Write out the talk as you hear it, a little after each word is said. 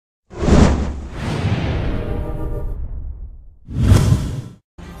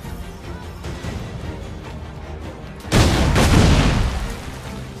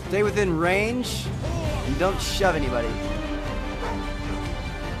Stay within range and don't shove anybody.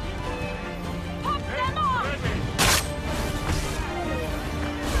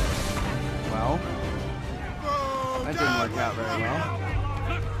 Well, that didn't work out very well.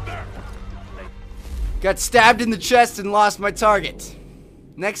 Got stabbed in the chest and lost my target.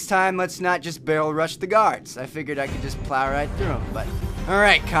 Next time, let's not just barrel rush the guards. I figured I could just plow right through them, but...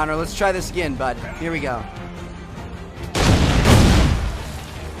 Alright, Connor, let's try this again, bud. Here we go.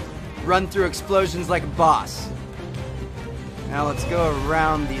 Run through explosions like a boss. Now let's go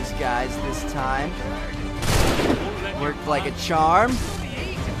around these guys this time. Worked like a charm.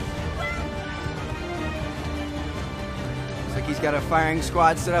 Looks like he's got a firing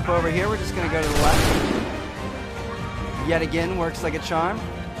squad set up over here. We're just gonna go to the left. Yet again, works like a charm.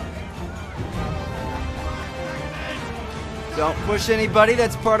 Don't push anybody,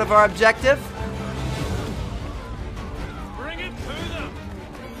 that's part of our objective. Bring it to them.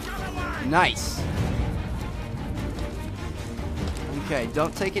 Nice. Okay,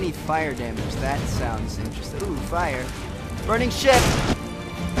 don't take any fire damage. That sounds interesting. Ooh, fire. Burning ship!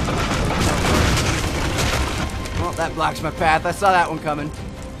 Well, that blocks my path. I saw that one coming.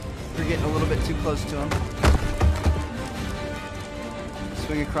 We're getting a little bit too close to him.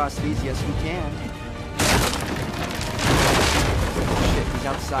 Swing across these, yes we can. Shit, he's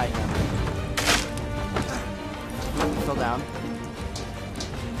outside now. Ooh, fell down.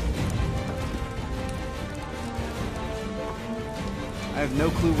 I have no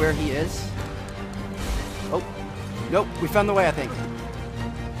clue where he is. Oh, nope, we found the way, I think.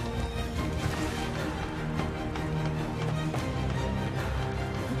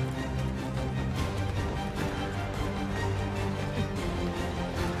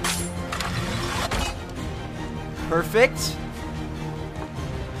 Perfect.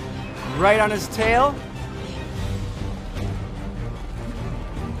 Right on his tail.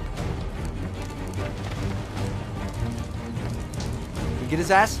 Did we get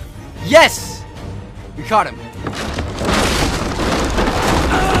his ass? Yes! We caught him.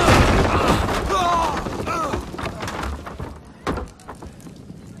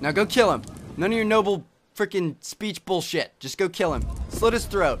 Now go kill him. None of your noble freaking speech bullshit. Just go kill him. Slit his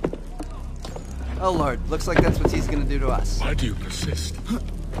throat. Oh lord, looks like that's what he's gonna do to us. Why do you persist?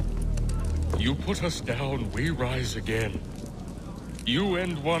 You put us down, we rise again. You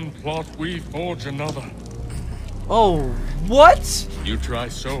end one plot, we forge another. Oh, what? You try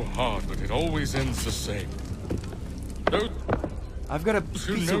so hard, but it always ends the same. Those I've got a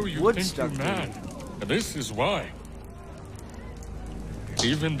who piece know of you wood think stuck you're to me. mad, and this is why.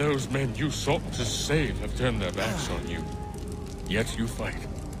 Even those men you sought to save have turned their backs on you. Yet you fight.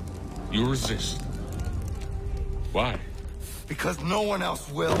 You resist. Why? Because no one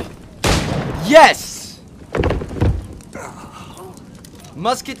else will. Yes!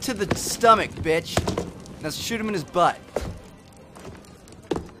 Musket to the stomach, bitch. Now shoot him in his butt.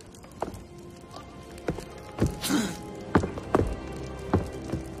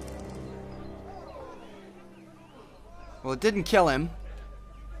 Well, it didn't kill him.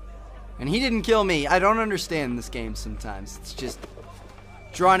 And he didn't kill me. I don't understand this game sometimes. It's just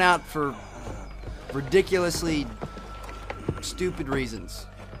drawn out for ridiculously stupid reasons.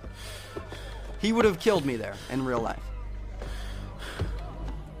 He would have killed me there in real life.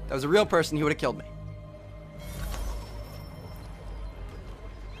 If that was a real person, he would have killed me.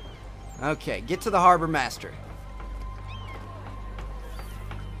 Okay, get to the harbor master.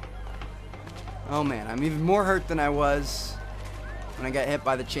 Oh man, I'm even more hurt than I was when I got hit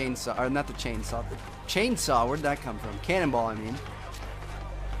by the chainsaw. Or not the chainsaw. The chainsaw, where did that come from? Cannonball, I mean.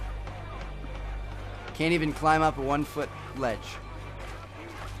 Can't even climb up a 1-foot ledge.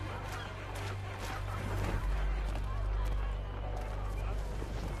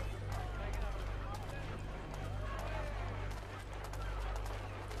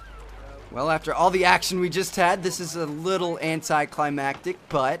 Well, after all the action we just had, this is a little anticlimactic,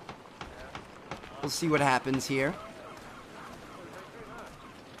 but we'll see what happens here.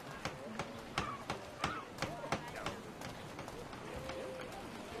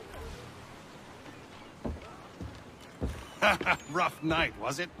 Rough night,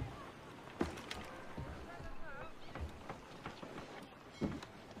 was it?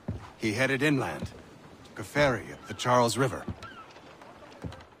 He headed inland. Took a ferry up the Charles River.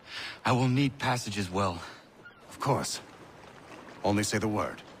 I will need passage as well. Of course. Only say the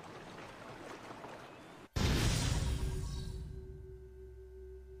word.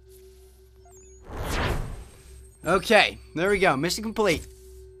 Okay, there we go. Mission complete.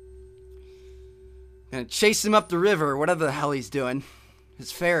 Gonna chase him up the river, whatever the hell he's doing.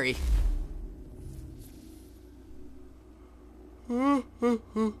 His ferry. End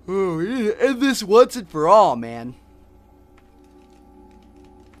this once and for all, man.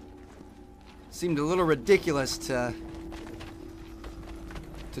 Seemed a little ridiculous to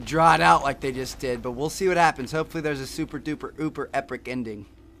draw it out like they just did, but we'll see what happens. Hopefully there's a super duper uber epic ending.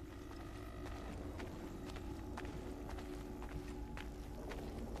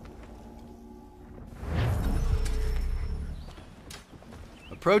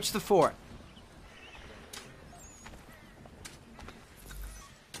 Approach the fort.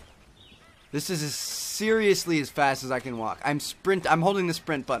 This is as seriously as fast as I can walk. I'm holding the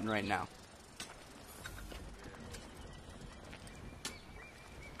sprint button right now.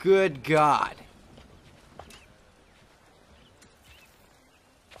 Good God.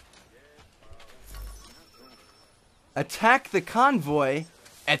 Attack the convoy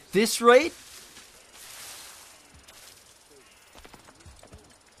at this rate?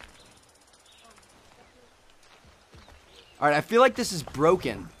 Alright, I feel like this is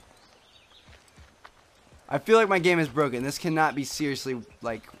broken. I feel like my game is broken. This cannot be seriously,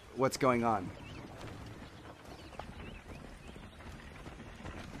 like, what's going on.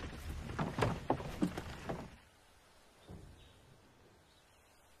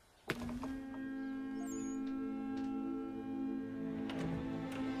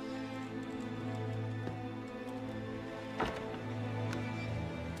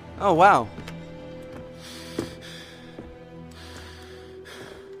 Oh, wow.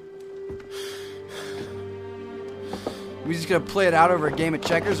 We just gonna play it out over a game of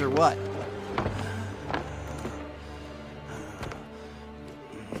checkers or what?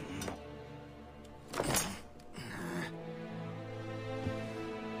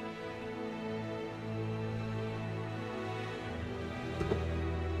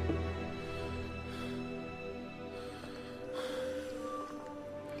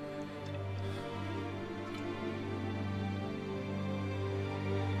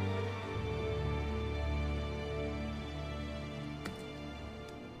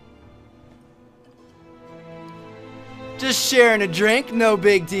 Just sharing a drink, no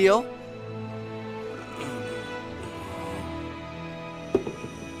big deal.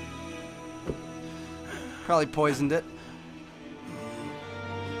 Probably poisoned it.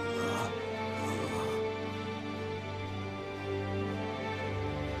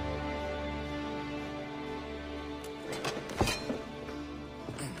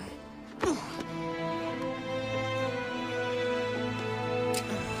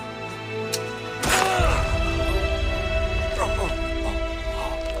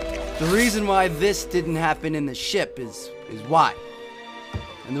 The reason why this didn't happen in the ship is why.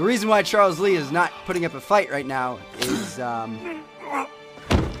 And the reason why Charles Lee is not putting up a fight right now is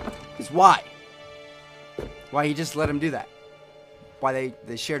why. Why he just let him do that. Why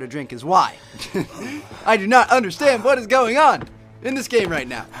they shared a drink is why. I do not understand what is going on in this game right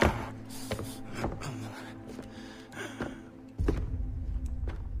now.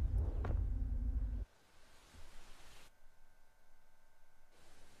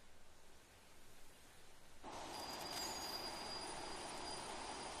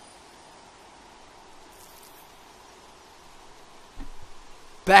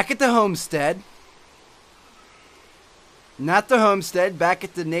 Back at the homestead. Not the homestead, back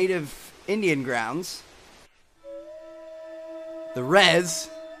at the native Indian grounds. The res.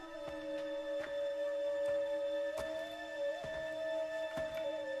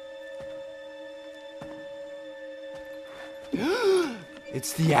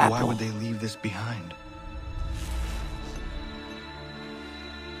 It's the apple. Why would they leave this behind?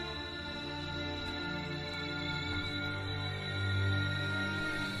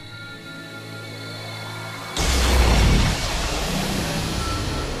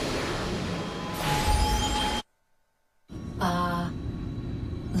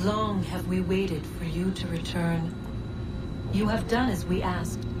 Long have we waited for you to return. You have done as we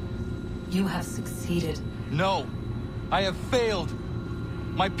asked. You have succeeded. No, I have failed.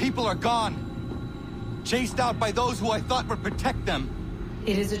 My people are gone. Chased out by those who I thought would protect them.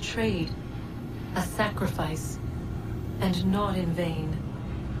 It is a trade, a sacrifice, and not in vain.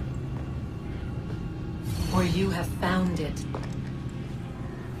 For you have found it.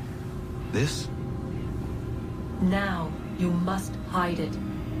 This? Now you must hide it,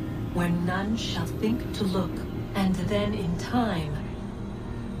 where none shall think to look, and then in time,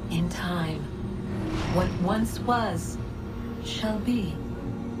 what once was, shall be,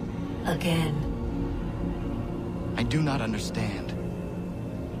 again. I do not understand.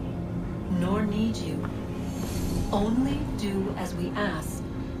 Nor need you. Only do as we ask.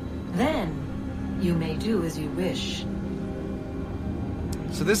 Then, you may do as you wish.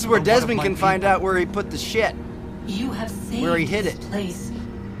 So this is where But what of Desmond my can find people? out where he put the shit. You have saved Where he hid this it. place,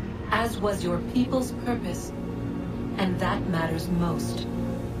 as was your people's purpose, and that matters most.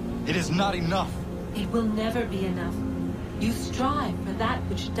 It is not enough. It will never be enough. You strive for that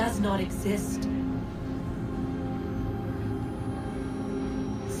which does not exist.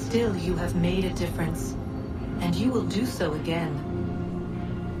 Still, you have made a difference, and you will do so again.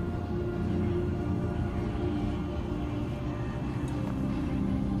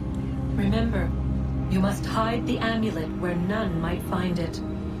 Remember, you must hide the amulet where none might find it.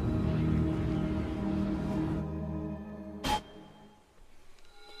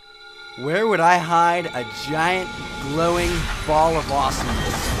 Where would I hide a giant, glowing ball of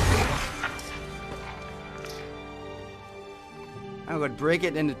awesomeness? I would break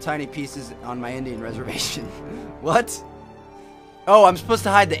it into tiny pieces on my Indian reservation. What? Oh, I'm supposed to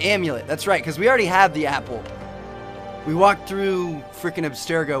hide the amulet. That's right, because we already have the apple. We walked through frickin'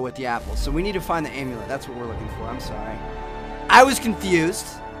 Abstergo with the apple, so we need to find the amulet. That's what we're looking for. I'm sorry. I was confused.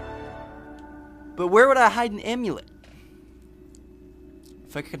 But where would I hide an amulet?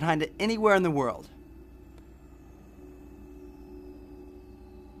 If I could hide it anywhere in the world.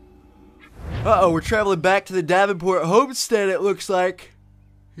 Uh-oh, we're traveling back to the Davenport homestead, it looks like.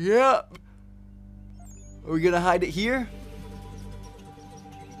 Yep. Are we gonna hide it here?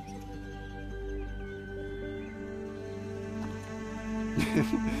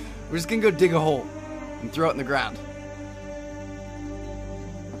 We're just gonna go dig a hole and throw it in the ground.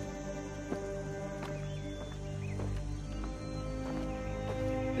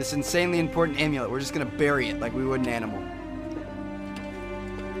 This insanely important amulet, we're just gonna bury it like we would an animal.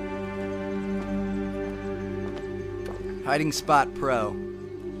 Hiding spot pro.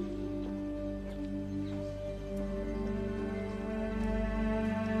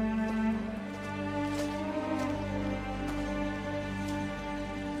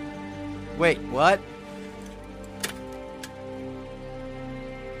 Wait, what?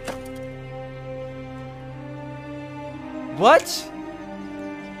 What?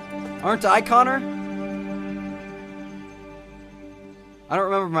 Aren't I Connor? I don't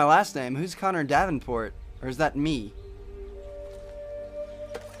remember my last name. Who's Connor Davenport? Or is that me?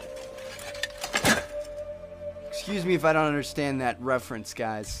 Excuse me if I don't understand that reference,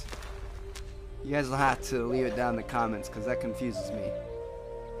 guys. You guys will have to leave it down in the comments, because that confuses me.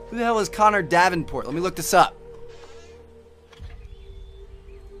 Who the hell is Connor Davenport? Let me look this up.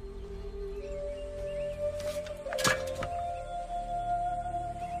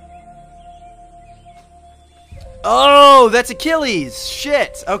 Oh, that's Achilles.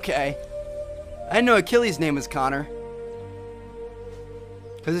 Shit. Okay. I didn't know Achilles' name was Connor.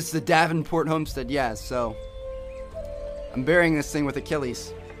 Because it's the Davenport homestead. Yeah, so I'm burying this thing with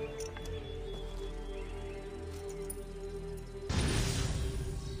Achilles.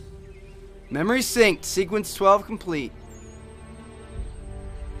 Memory synced. Sequence 12 complete.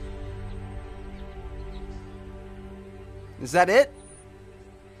 Is that it?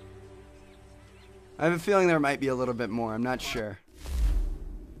 I have a feeling there might be a little bit more. I'm not sure.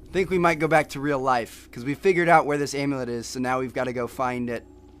 I think we might go back to real life, because we figured out where this amulet is, so now we've got to go find it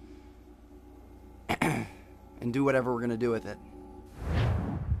and do whatever we're going to do with it.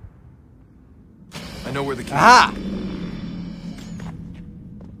 I know where the key Aha! is.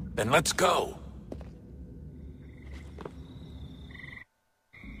 Then let's go.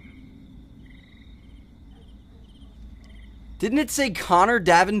 Didn't it say Connor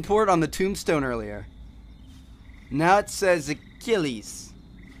Davenport on the tombstone earlier? Now it says Achilles.